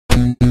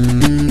Yo,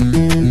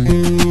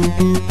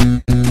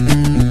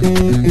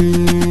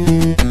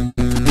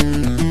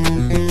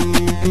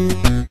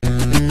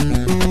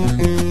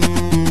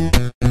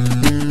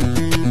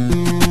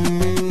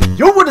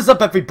 what is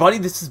up everybody?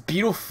 This is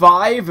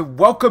Beetle5 and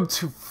welcome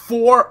to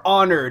For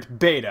Honored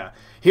Beta.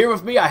 Here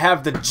with me I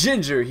have the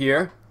Ginger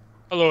here.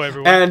 Hello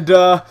everyone.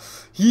 And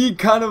he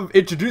kind of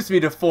introduced me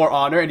to For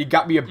Honor and he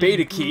got me a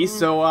beta key,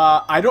 so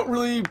I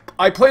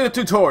play the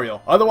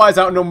tutorial. Otherwise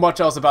I don't know much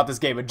else about this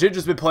game. And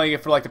Ginger's been playing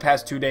it for like the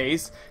past 2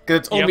 days,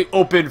 because it's only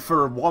open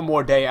for one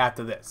more day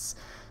after this.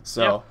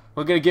 So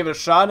we're gonna give it a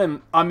shot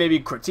and I'll maybe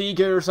critique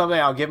it or something.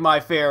 I'll give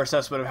my fair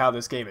assessment of how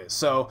this game is.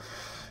 So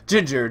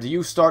Ginger, do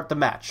you start the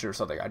match or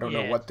something? I don't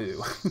know what to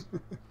do.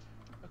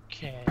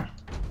 Okay.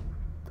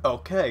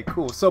 Okay,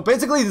 cool. So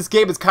basically this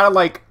game is kind of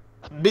like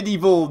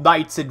medieval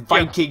knights and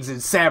Vikings and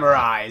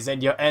samurais,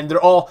 and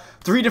they're all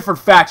 3 different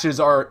factions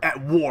are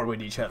at war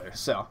with each other.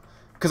 So,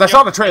 because I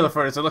saw the trailer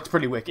for it, so it looks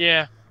pretty wicked.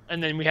 Yeah,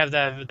 and then we have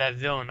that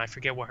villain. I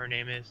forget what her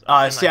name is.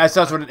 See, I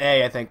starts with an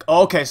A, I think.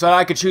 Oh, okay, so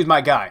I could choose my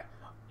guy.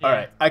 Yeah. All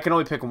right, I can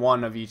only pick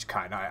one of each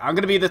kind. All right, I'm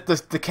gonna be the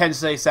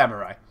Kensei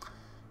samurai,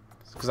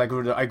 because I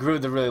grew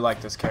to really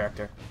like this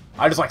character.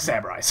 I just like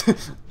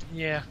samurais.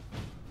 Yeah,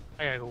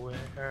 I gotta go with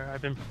her.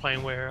 I've been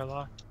playing with her a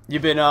lot.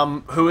 You've been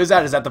who is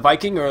that? Is that the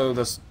Viking or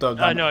the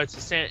No,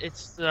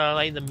 it's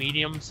like the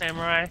medium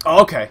samurai.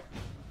 Oh, okay.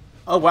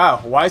 Oh wow,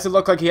 why does it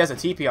look like he has a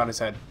teepee on his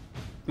head?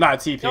 Not a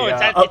teepee. No,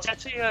 it's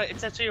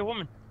actually a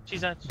woman.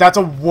 She's a. That's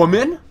a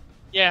woman?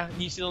 Yeah,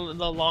 you see the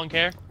long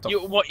hair.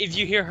 If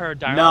you hear her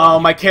dialogue. No,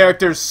 my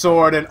character's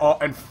sword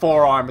and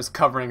forearm is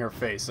covering her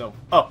face. So,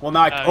 oh well,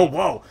 now oh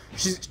whoa,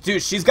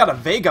 she's got a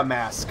Vega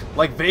mask,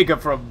 like Vega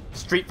from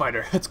Street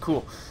Fighter. That's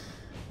cool.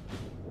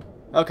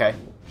 Okay,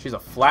 she's a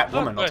flat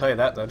woman. I'll tell you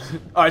that then.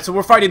 All right, so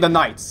we're fighting the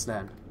knights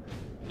then.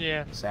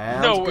 Yeah.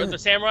 Sounds good. The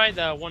samurai,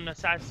 the one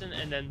assassin,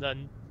 and then the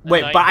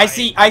wait, knight but I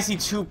see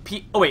 2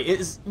 people. Oh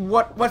wait,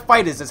 what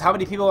fight is this? How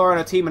many people are on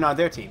a team and on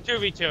their team?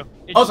 2v2.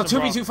 Oh, it's a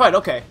 2v2 fight.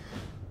 Okay.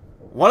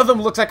 One of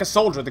them looks like a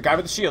soldier. The guy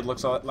with the shield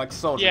looks like a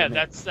soldier. Yeah,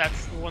 that's the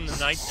one the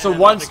knight. So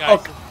one's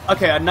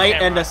okay, a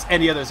knight and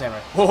the other samurai.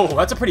 Whoa,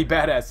 that's a pretty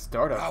badass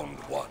startup. Round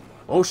 1.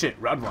 Oh shit,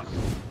 round 1.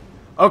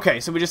 Okay,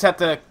 so we just have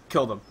to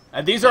kill them.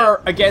 And these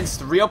are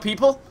against real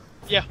people?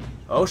 Yeah.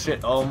 Oh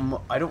shit,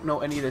 I don't know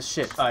any of this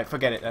shit. Alright,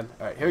 forget it then.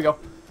 Alright, here we go.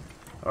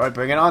 Alright,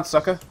 bring it on,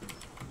 sucker.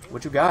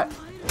 What you got?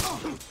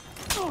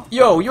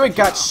 Yo, you ain't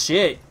got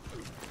shit.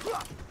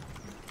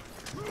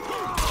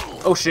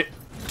 Oh shit.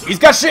 He's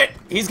got shit!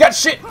 He's got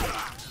shit!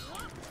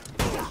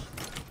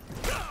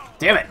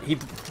 Damn it, he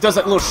does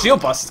that little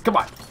shield bust. Come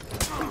on.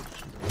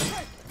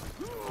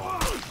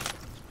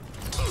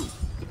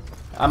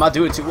 I'm not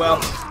doing too well.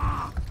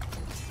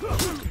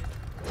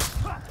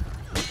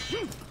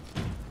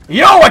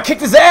 Yo, I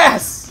kicked his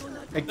ass!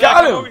 I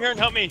got him! Come over here and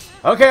help me.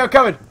 Okay, I'm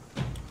coming.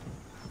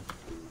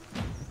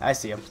 I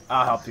see him.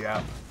 I'll help you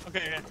out.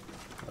 Okay, yeah.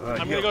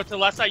 Right, I'm gonna go to the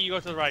left side, you go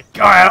to the right.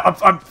 Alright,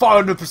 I'm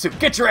following the pursuit.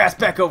 Get your ass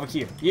back over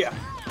here. Yeah.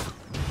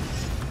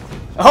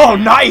 Oh,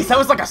 nice! That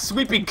was like a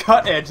sweeping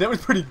cut edge. That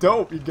was pretty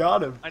dope. You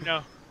got him. I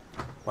know.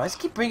 Why does it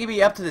keep bringing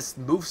me up to this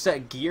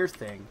moveset gear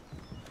thing?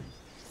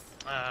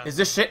 Is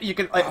this shit you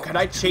can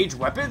I change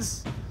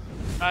weapons?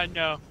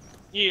 No.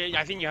 Yeah,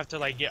 I think you have to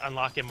like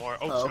unlock it more.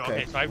 Oh, shit,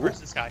 okay. So I versed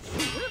this guy.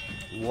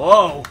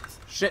 Whoa!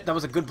 Shit, that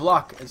was a good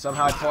block, and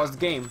somehow I paused the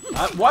game.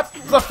 What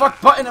the fuck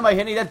button am I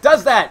hitting that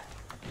does that?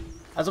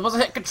 I was supposed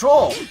to hit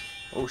control.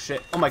 Oh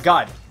shit! Oh my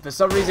god! For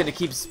some reason it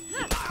keeps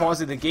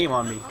pausing the game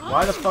on me.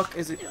 Why the fuck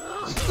is it?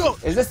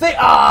 Is this thing?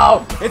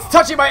 Oh! It's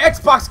touching my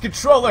Xbox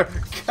controller.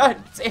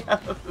 God damn!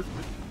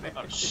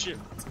 Oh shit!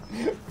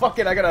 Fuck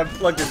it! I gotta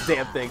unplug this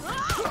damn thing.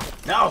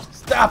 No!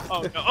 Stop!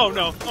 Oh no! Oh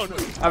no! Oh no!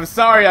 I'm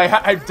sorry.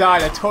 I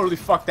died. I totally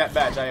fucked that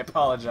match. I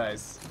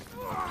apologize.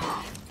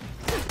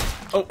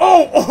 Oh!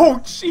 Oh!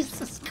 Oh!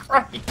 Jesus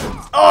Christ!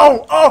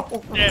 Oh!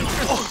 Oh! Damn.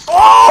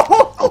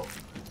 Oh!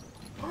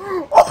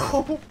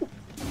 Oh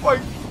my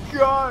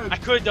god! I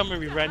could have done my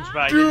revenge,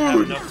 but I Dude, didn't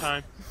have enough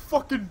time.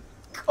 Fucking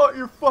cut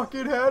your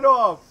fucking head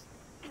off!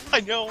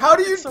 I know. How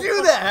do you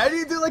do that? How do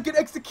you do like an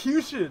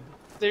execution?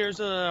 There's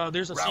a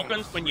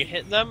sequence when you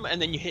hit them,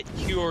 and then you hit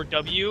Q or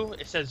W.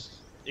 It says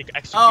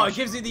execution. Oh, it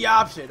gives you the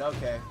option.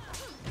 Okay.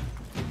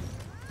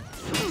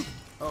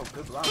 Oh,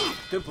 good block.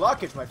 Good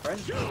blockage, my friend.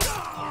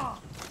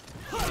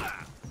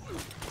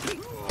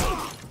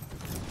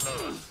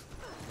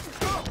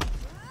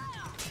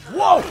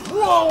 Whoa!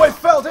 Whoa! I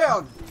fell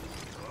down!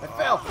 I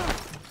fell!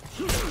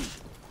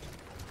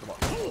 Come on.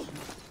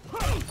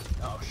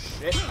 Oh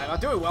shit, I'm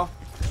not doing well.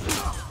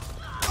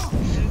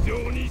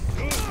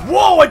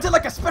 Whoa! I did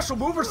like a special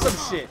move or some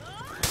shit!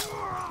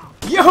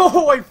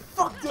 Yo! I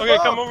fucked it up! Okay,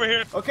 come over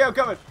here. Okay, I'm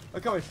coming.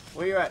 I'm coming.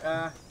 Where you at?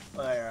 Well,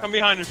 there you are. Come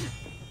behind him.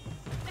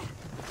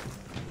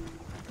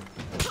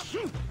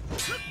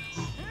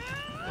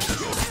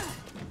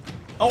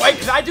 Oh wait,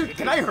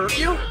 can I hurt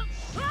you?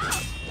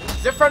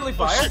 Is it friendly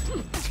fire?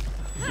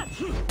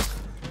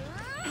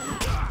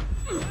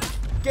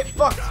 Get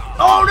fucked!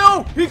 Oh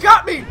no! He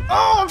got me!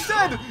 Oh, I'm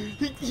dead!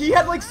 He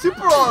had like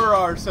super armor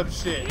or some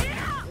shit.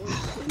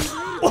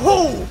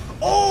 Oh!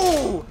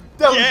 Oh!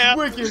 That Yeah.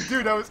 was wicked,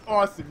 dude. That was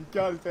awesome. You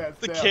got his ass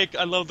The down. kick,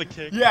 I love the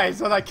kick. Yeah, he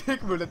saw that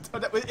kick move.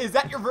 Is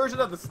that your version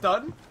of the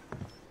stun?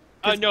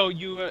 No,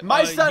 you.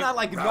 My stun, I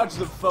like nudge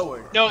them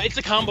forward. No, it's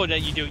a combo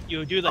that you do.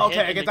 You do the hit. Okay,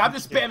 and because then I'm you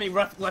just do it.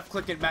 spamming left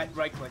click and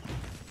right click.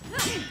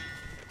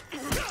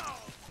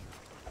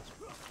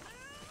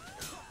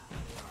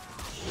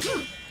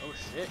 Oh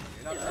shit,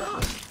 you're not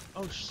that.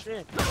 Oh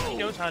shit, he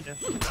knows how to.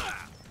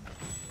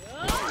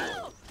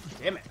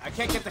 Damn it, I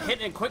can't get the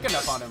hit in quick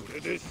enough on him.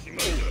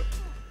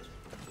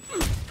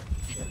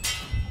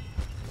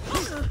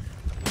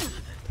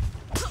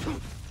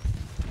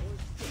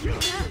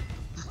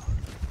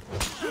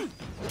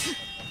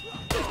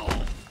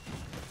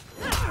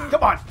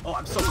 Come on! Oh,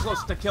 I'm so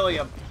close to killing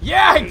him.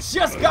 Yeah, I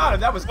just got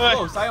him! That was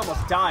close. I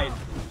almost died.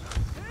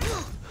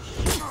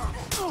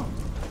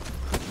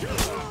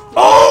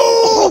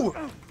 Oh!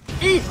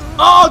 E!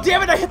 Oh,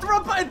 damn it! I hit the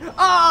wrong button!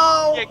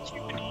 Oh! Yeah,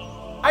 Cupid.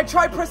 I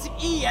tried pressing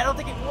E. I don't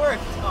think it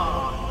worked.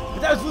 Oh,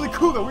 but that was really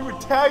cool, though. We were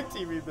tag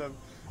teaming them.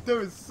 That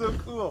was so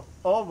cool.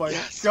 Oh my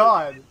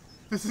god.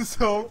 This is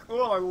so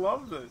cool. I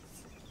love this.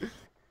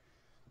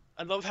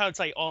 I love how it's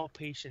like all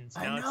patience.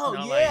 Now I it's know,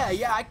 not yeah, like...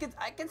 yeah,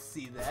 I can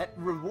see that.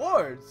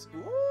 Rewards.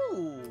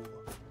 Ooh.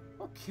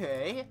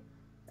 Okay.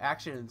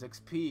 Actions,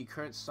 XP,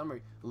 current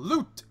summary.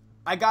 Loot.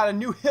 I got a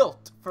new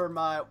hilt for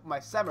my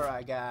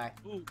samurai guy.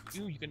 Ooh,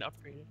 you can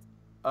upgrade it.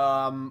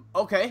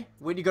 Okay.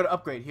 Where do you go to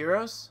upgrade?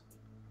 Heroes?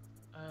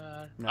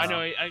 No. I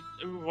know.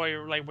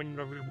 Like when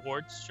the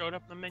rewards showed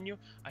up in the menu,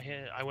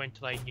 I went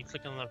to like you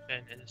click on the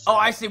pen and it's. Oh,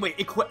 I see. Wait,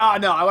 equip.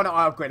 No, I want to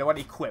upgrade. I want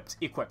equipped.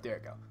 Equipped. There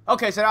you go.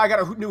 Okay, so now I got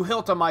a new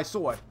hilt on my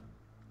sword.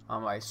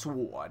 On my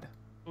sword.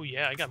 Oh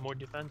yeah, I got more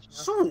defense. Now.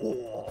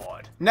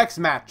 Sword. Next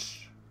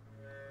match.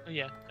 Oh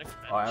yeah, next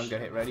match. Alright, I'm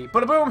gonna hit ready.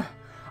 Bada boom.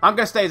 I'm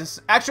gonna stay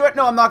this. Actually,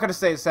 no, I'm not gonna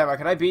stay the samurai.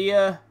 Can I be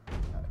a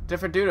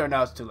different dude or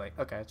no? It's too late.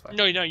 Okay, it's fine.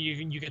 No,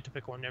 you get to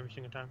pick one every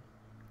single time.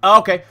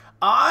 Okay,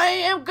 I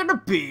am gonna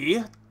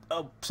be.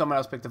 Oh, someone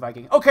else picked the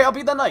Viking. Okay, I'll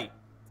be the knight.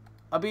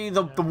 I'll be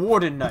the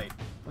warden knight.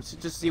 Let's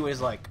just see what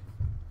he's like.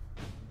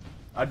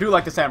 I do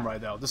like the samurai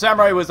though. The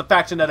samurai was the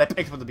faction that I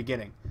picked from the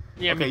beginning.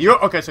 Yeah.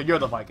 Okay, so you're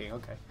the Viking.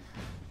 Okay.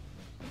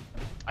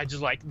 I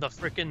just like the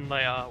freaking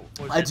like.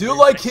 I do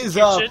like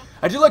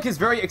his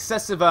very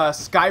excessive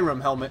Skyrim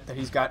helmet that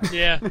he's got.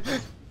 Yeah.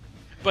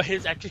 But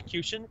his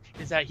execution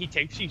is that he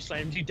takes you,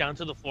 slams you down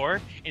to the floor,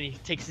 and he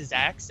takes his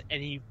axe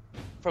and he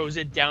throws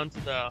it down to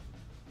the.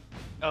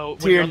 Oh,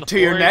 to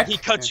your neck. He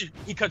cuts you.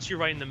 He cuts you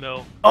right in the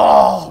middle.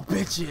 Oh,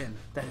 bitchin'!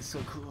 That is so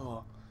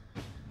cool.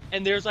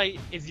 And there's like,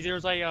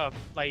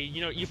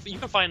 you know, you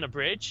can find a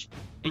bridge,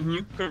 and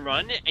you can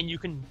run, and you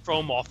can throw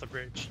them off the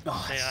bridge.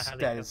 Oh,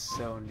 that is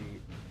so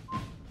neat.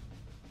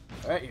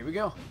 All right, here we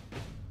go.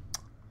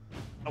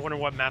 I wonder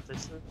what map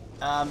this is.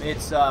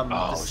 It's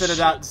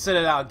the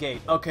Citadel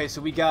Gate. Okay,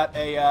 so we got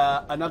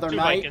another Two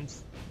knight.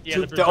 Vikings.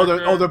 Yeah,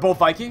 they're both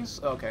Vikings.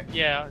 Okay.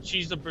 Yeah,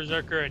 she's the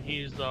berserker and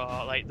he's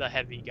the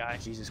heavy guy.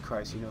 Jesus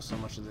Christ, you know so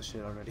much of this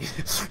shit already.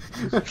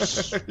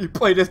 You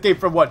played this game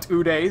for what,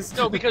 2 days?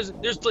 No, because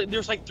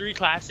there's like 3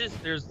 classes.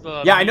 There's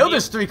the I know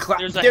there's 3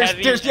 classes.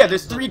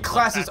 There's 3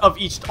 classes of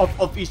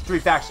of each 3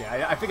 factions.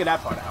 I figured that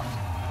part out.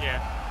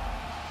 Yeah.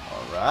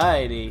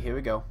 Alrighty, here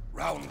we go.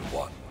 Round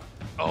 1.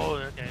 Oh,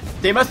 okay.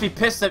 They must be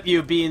pissed at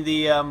you being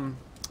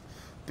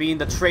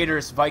the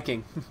traitorous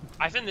Viking.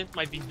 I think this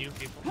might be new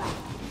people.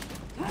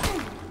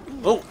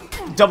 Oh,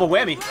 double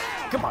whammy.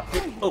 Come on.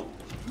 Oh.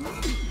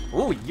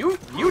 Oh, you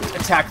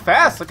attack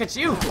fast. Look at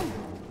you.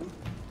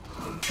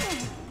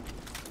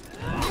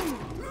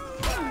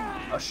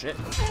 Oh shit.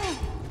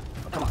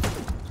 Oh, come on.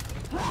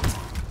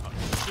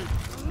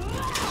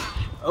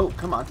 Oh,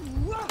 come on.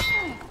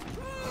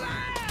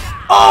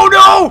 Oh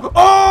no!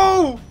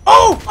 Oh!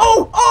 Oh!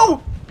 Oh!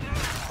 Oh!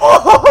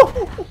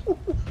 Oh!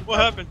 What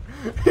happened?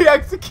 He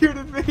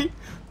executed me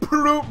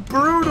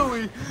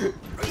brutally.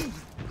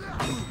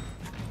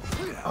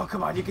 Oh,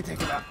 come on, you can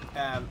take him out.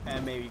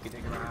 And maybe you can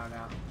take him out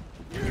now.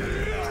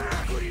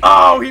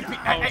 Oh,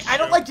 I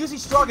don't like using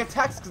strong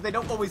attacks because they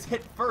don't always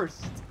hit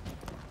first.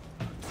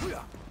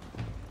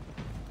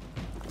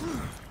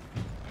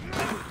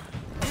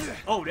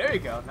 Oh, there you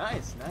go.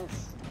 Nice,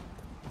 nice.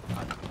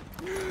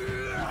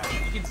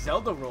 You can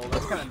Zelda roll.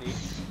 That's kind of neat.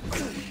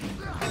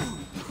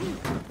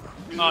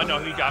 Oh no,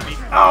 he got me.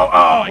 Oh,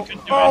 oh, I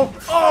couldn't do oh,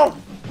 it. oh,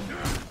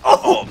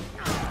 oh,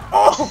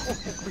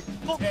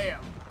 oh,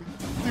 damn,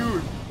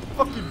 dude,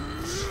 fucking.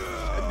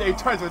 And then he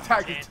tries to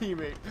attack his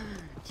teammate.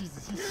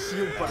 Jesus, he's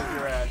shield butting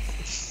your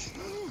ass.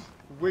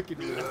 Wicked.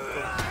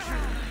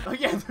 Oh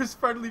yeah, there's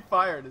friendly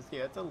fire in this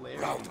game. That's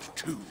hilarious. Round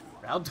 2.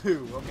 Round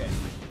 2. Okay.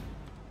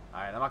 All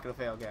right, I'm not gonna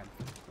fail again.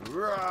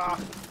 Oh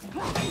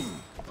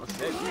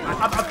shit!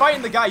 I'm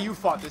fighting the guy you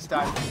fought this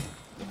time.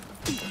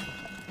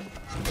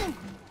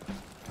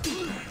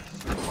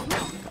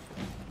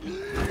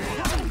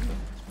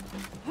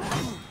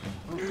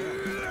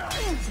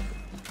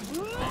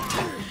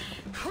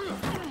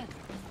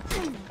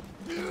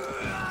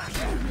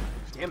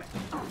 Damn it.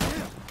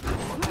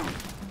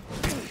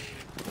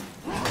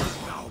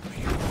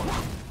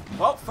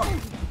 Well, fuck.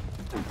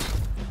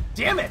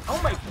 Damn it! shit! Oh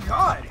my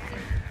god!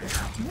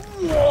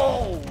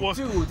 Whoa! What?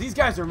 Dude, these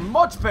guys are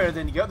much better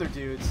than the other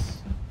dudes.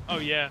 Oh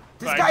yeah.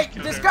 This But I guy, just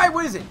killed this her. guy,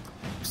 what is it?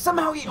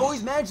 Somehow he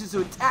always manages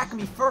to attack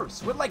me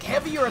first with like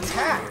heavier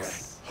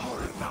attacks.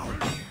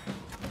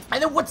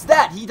 And then what's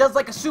that? He does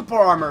like a super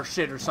armor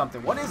shit or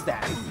something. What is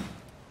that?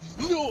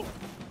 No.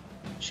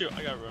 Shoot,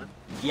 I gotta run.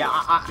 Yeah,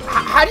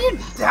 how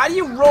do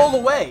you roll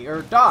away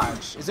or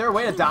dodge? Is there a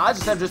way to dodge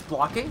instead of just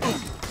blocking?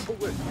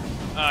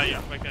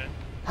 Yeah, okay.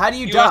 How do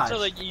you You dodge? have to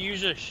like you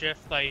use a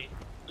shift like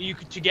you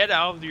could to get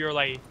out of your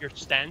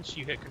stance.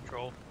 You hit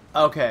control.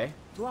 Okay.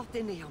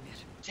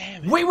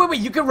 Damn it. Wait.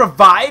 You can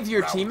revive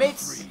your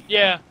teammates?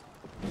 Yeah.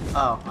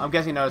 Oh, I'm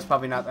guessing no. It's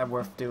probably not that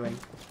worth doing.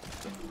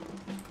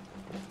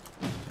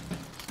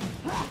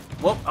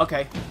 Well,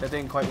 okay, that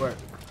didn't quite work.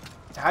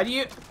 How do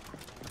you?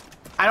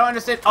 I don't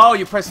understand. Oh,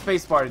 you press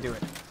spacebar to do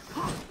it.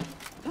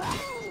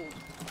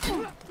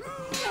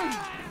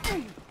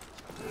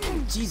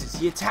 Jesus,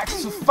 he attacks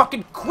so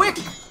fucking quick.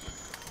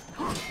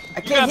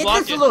 I can't hit block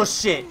this it. little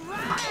shit.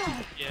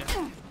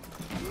 Yeah.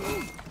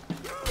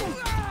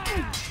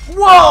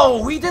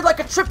 Whoa, he did like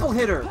a triple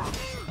hitter.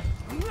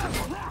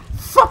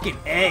 Fucking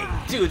A.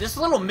 Dude, this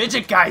little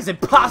midget guy is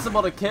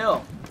impossible to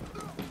kill.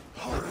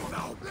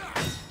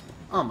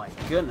 Oh my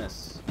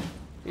goodness.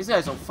 These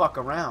guys don't fuck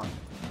around.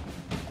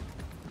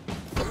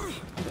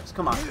 Yes,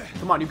 come on,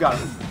 you got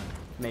him.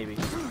 Maybe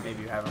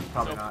you have him,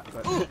 probably not.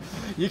 But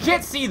you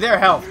can't see their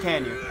health,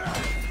 can you?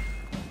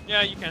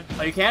 Yeah, you can.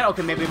 Oh, you can?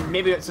 Okay,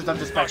 maybe since I'm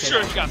just spectating, sure,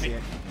 I you can got see me.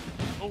 it.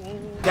 Oh.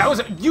 That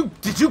was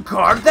did you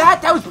guard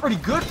that? That was pretty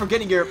good for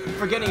getting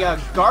a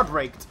guard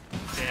raked.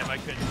 Damn, I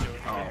couldn't do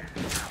it.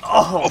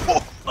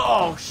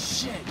 Oh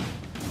shit.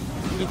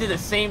 He did the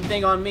same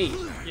thing on me.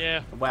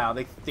 Yeah. Wow,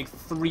 they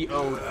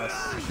 3-0'd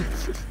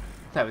us.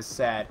 That was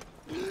sad.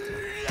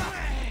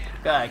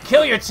 God,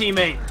 kill your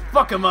teammate!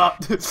 Fuck him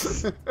up!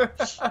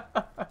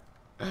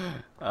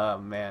 Oh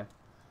man.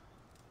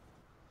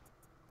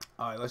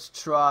 Alright, let's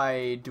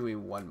try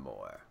doing one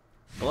more.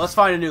 Well, let's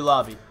find a new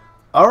lobby.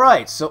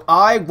 Alright, so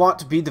I want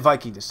to be the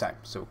Viking this time.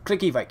 So,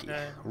 clicky Viking.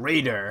 Okay.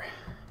 Raider.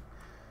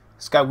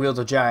 This guy wields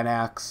a giant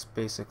axe,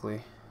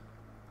 basically.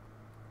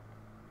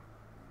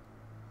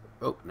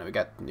 Oh, now we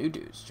got new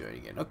dudes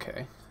joining in.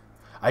 Okay.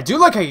 I do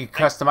like how you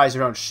customize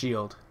your own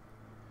shield.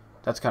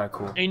 That's kind of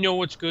cool. And you know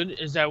what's good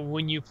is that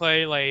when you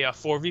play like a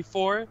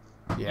 4v4,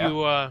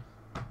 Yeah.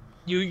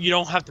 you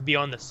don't have to be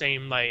on the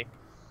same like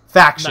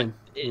Faction.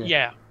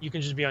 yeah. You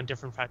can just be on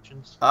different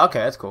factions. Okay,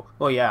 that's cool.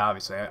 Well, yeah,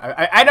 obviously.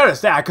 I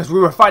noticed that because we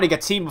were fighting a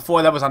team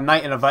before that was a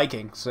knight and a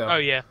Viking, so. Oh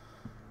yeah.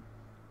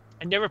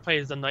 I never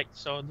played as a knight,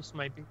 so this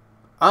might be.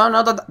 Oh,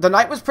 no, the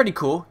knight was pretty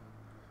cool.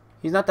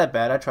 He's not that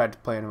bad. I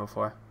tried playing him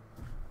before.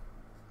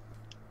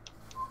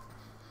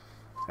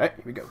 Alright,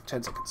 here we go.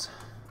 10 seconds.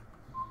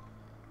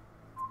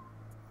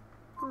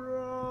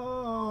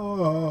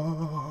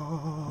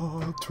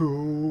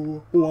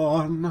 2,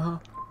 1.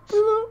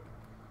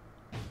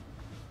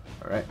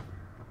 Alright.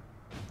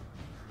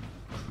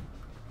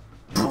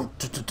 The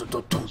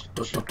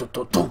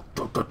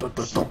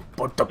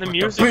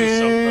music is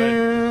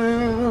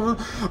so good.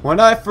 When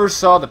I first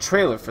saw the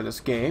trailer for this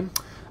game,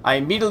 I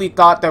immediately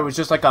thought that was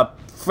just like a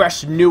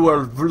fresh,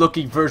 newer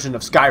looking version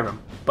of Skyrim.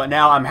 But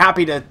now I'm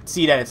happy to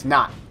see that it's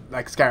not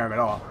like Skyrim at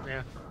all.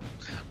 Yeah.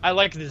 I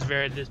like this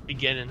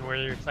beginning where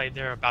it's like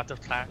they're about to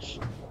clash.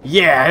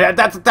 Yeah,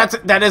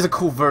 that is a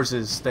cool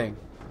versus thing.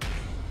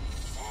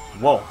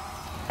 Whoa.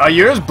 Are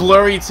yours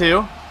blurry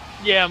too?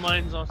 Yeah,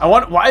 mine's also. I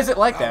want. Why is it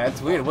like that?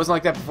 It's weird. It wasn't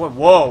like that before.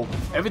 Whoa.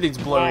 Everything's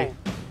blurry. Whoa.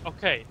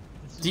 Okay.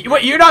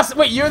 Wait, you're not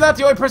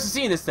the only person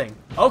seeing this thing.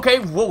 Okay.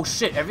 Whoa,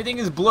 shit. Everything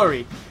is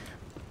blurry.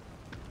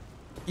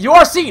 You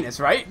are seeing this,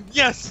 right?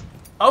 Yes.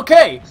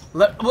 Okay.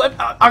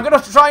 I'm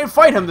gonna try and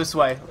fight him this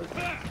way.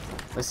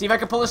 Let's see if I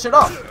can pull this shit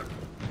off.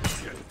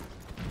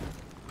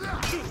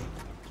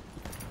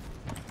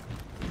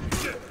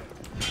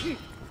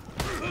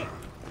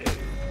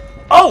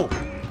 Oh!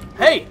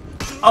 Hey!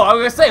 Oh, I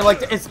was gonna say,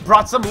 like, it's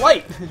brought some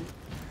light.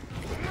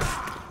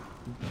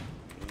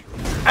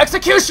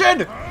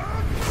 Execution!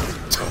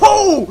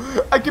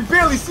 Oh! I can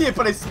barely see it,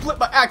 but I split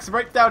my axe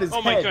right down his head.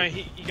 Oh my god,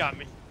 he got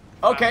me.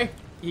 Okay.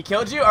 He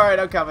killed you? Alright,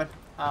 I'm coming.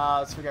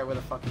 Let's figure out where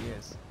the fuck he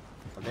is.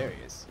 Oh, there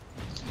he is.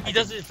 He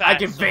does it fast. I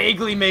can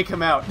vaguely make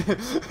him out.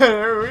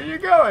 Where are you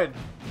going?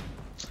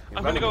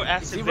 I'm gonna go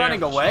acid. Is he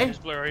running away? It's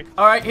blurry.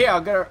 Alright, here,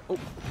 I'll get her. Oh.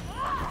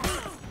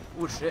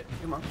 Oh, shit.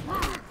 Come on.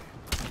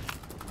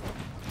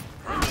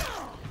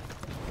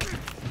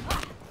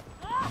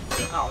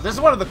 Oh, this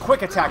is one of the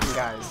quick attacking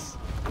guys.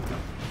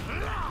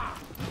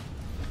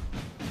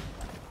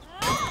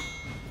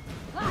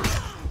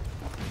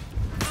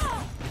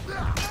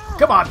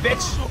 Come on,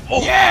 bitch!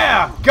 Oh.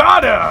 Yeah!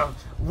 Got him!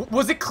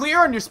 Was it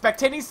clear on your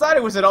spectating side,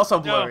 or was it also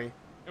blurry? No,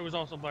 it was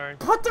also blurry.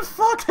 What the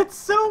fuck? That's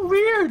so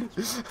weird!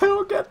 I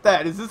don't get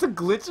that. Is this a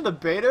glitch in the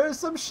beta or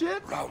some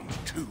shit? Round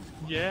 2.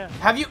 Yeah.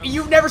 Have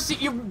you've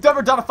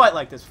never done a fight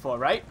like this before,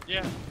 right?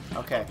 Yeah.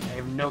 Okay,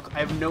 I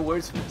have no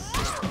words for this.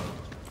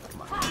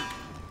 Come on.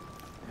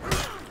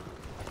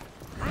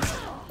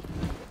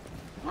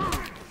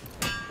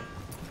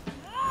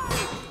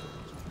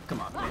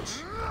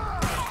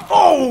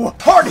 Oh,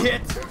 hard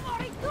hit.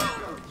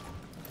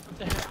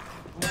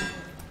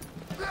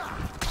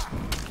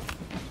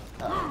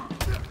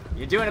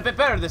 You're doing a bit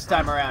better this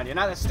time around. You're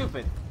not that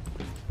stupid.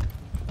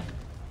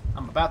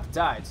 I'm about to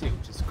die too,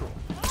 which is cool.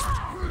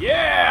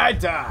 Yeah, I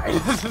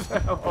died.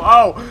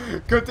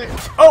 Oh, good thing.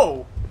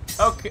 Oh,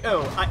 okay.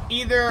 Oh,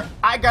 either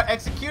I got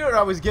executed or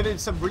I was given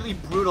some really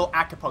brutal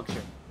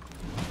acupuncture.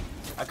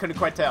 I couldn't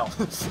quite tell.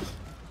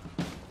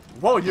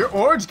 Whoa, your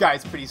orange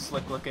guy's pretty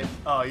slick looking.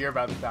 Oh, you're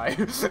about to die.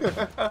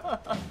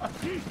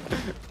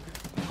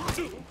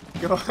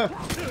 Go.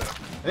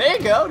 There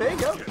you go. There you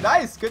go.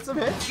 Nice. Get some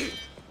hits.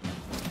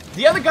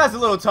 The other guy's a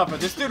little tougher.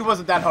 This dude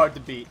wasn't that hard to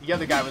beat. The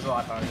other guy was a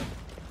lot harder.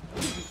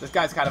 This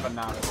guy's kind of a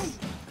novice.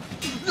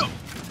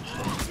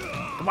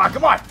 Come on,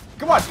 come on,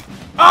 come on!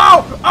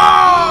 Oh!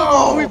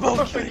 Oh! We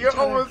both killed each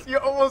other.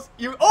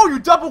 Oh, you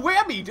double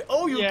whammied!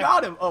 Oh, you Yeah.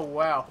 got him! Oh,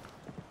 wow.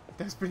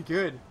 That's pretty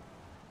good.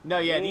 No,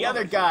 yeah, the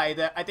other guy,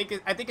 I think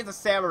it's a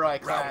samurai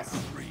class.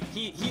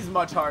 He's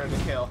much harder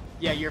to kill.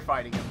 Yeah, you're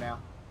fighting him now.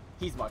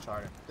 He's much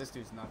harder. This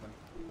dude's nothing.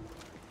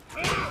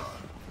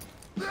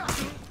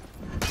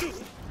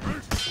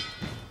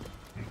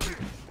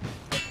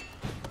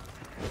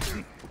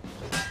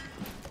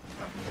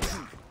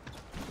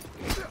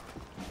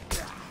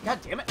 God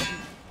damn it.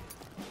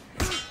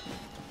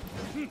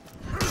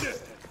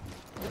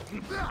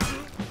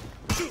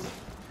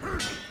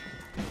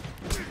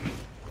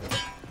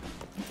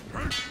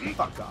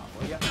 Fuck off,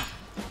 will ya?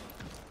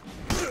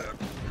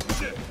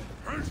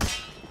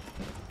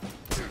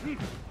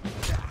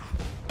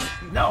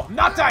 No,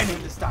 not dying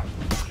this time.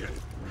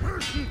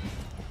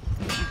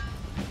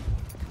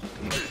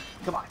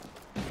 Come on.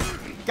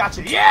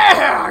 Gotcha.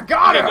 Yeah,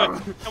 got him.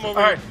 Good. Come over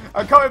All right,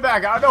 I'm coming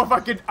back. I don't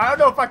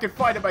know if I can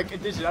fight in my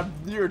condition. I'm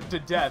near to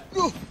death.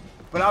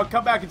 But I'll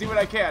come back and do what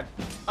I can.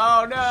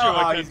 Oh no! Sure,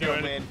 I Oh, couldn't he's do gonna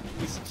it. win.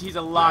 He's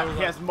a lot.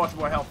 He has much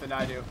more health than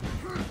I do.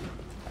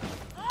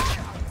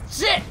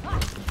 Shit!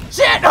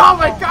 Shit! Oh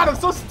my god, I'm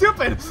so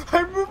stupid!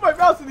 I moved my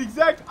mouse in the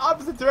exact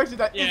opposite direction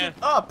that isn't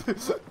up.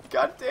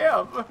 God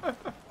damn.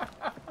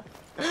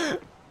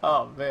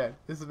 Oh man,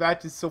 this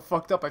match is so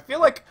fucked up. I feel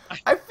like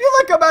I'm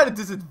at a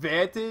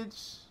disadvantage.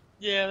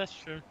 Yeah, that's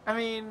true. I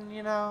mean,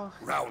 you know.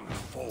 Round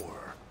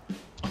 4.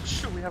 Oh,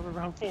 sure, we have a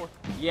round 4.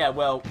 Yeah,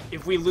 well,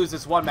 if we lose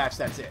this one match,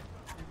 that's it.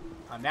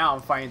 Now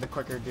I'm fighting the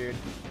quicker dude.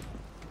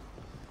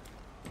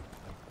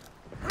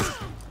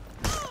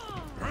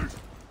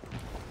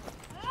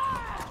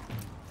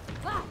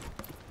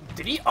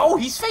 Did he? Oh,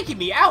 he's faking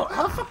me out.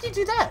 How the fuck did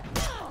you do that?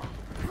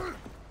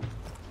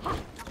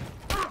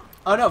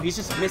 Oh no, he's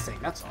just missing.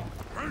 That's all.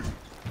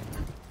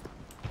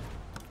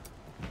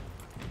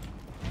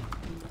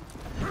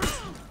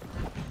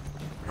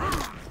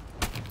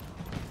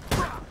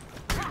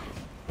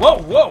 Whoa,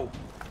 whoa!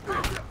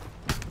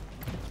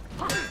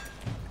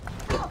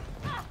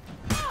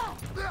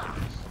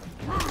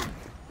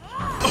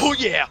 Oh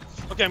yeah!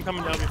 Okay, I'm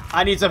coming down here.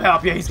 I need some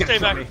help. Yeah, he's gonna Stay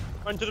kill back. me.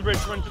 Run to the bridge.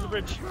 Run to the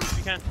bridge. If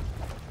you can.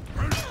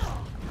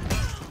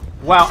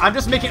 Wow, I'm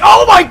just making.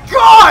 Oh my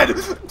god!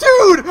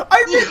 Dude!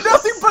 I did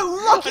nothing but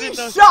lucky did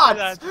not see shots!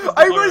 that.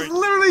 I was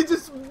literally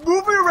just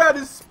moving around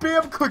and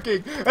spam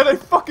clicking, and I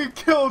fucking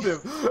killed him.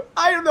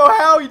 I don't know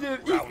how he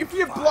did it. If he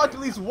had blocked at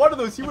least one of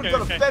those, he would have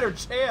Okay, got a okay. better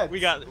chance. We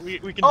can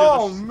do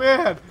Oh this.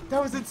 man,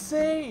 that was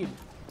insane.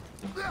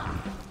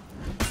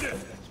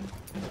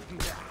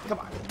 Come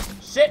on.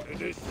 Shit!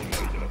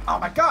 Oh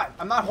my god,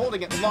 I'm not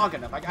holding it long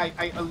enough.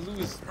 I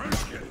lose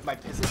my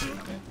position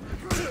of it.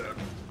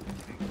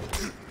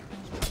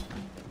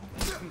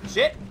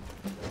 Shit!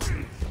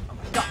 Oh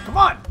my god, come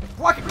on!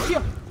 Block it, will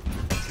you?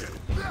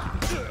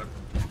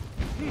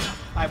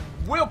 I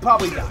will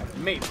probably die,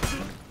 maybe.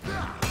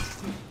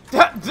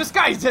 This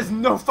guy has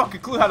no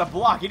fucking clue how to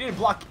block. He didn't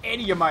block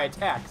any of my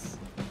attacks.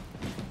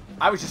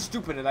 I was just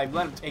stupid and I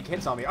let him take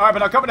hits on me. Alright,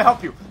 but I'm coming to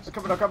help you. I'm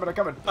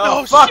coming.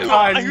 Oh, No, fuck! shoot.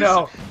 I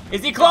know.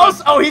 Is he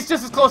close? Oh, he's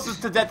just as close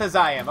to death as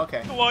I am.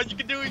 Okay. Come on, you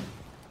can do it.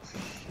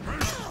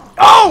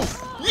 Oh!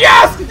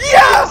 Yes!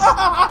 Yes!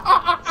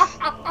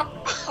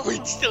 We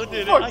still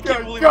did it. Fuck, I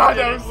can't believe God,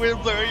 we that did was- it. We're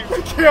blurry.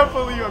 I can't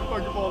believe I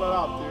fucking pulled that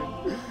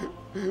off,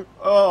 dude.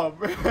 Oh,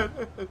 man.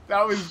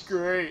 That was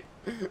great.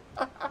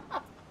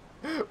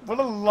 What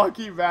a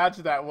lucky match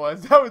that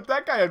was.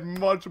 That guy had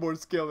much more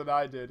skill than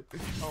I did.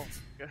 Oh,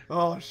 okay.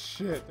 Oh,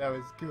 shit. That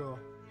was cool.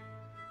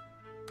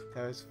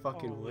 That was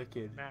fucking Holy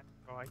wicked.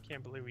 mackerel, I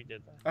can't believe we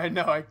did that. I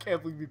know. I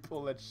can't believe we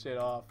pulled that shit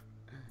off.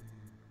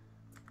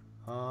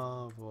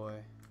 Oh, boy.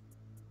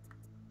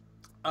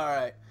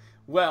 Alright.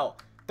 Well,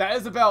 that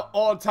is about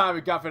all the time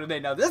we got for today.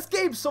 Now, this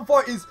game so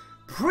far is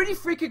pretty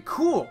freaking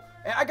cool.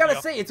 And I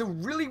gotta say, it's a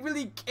really,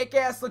 really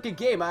kick-ass looking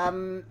game.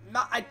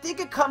 I think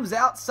it comes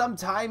out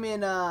sometime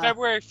in,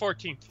 February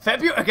 14th.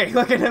 February? Okay,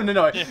 look at him to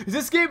know it. Yeah.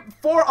 This game,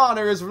 For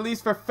Honor, is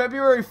released for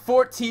February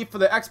 14th for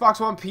the Xbox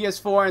One,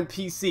 PS4, and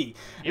PC.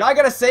 And I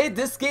gotta say,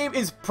 this game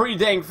is pretty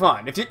dang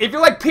fun. If you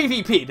like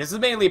PvP, this is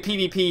mainly a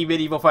PvP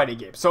medieval fighting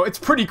game, so it's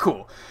pretty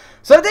cool.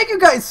 So thank you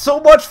guys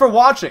so much for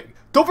watching.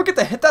 Don't forget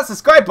to hit that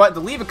subscribe button to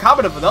leave a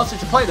comment of what else you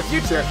should play in the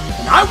future.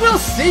 And I will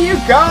see you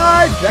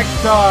guys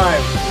next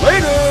time.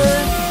 Later!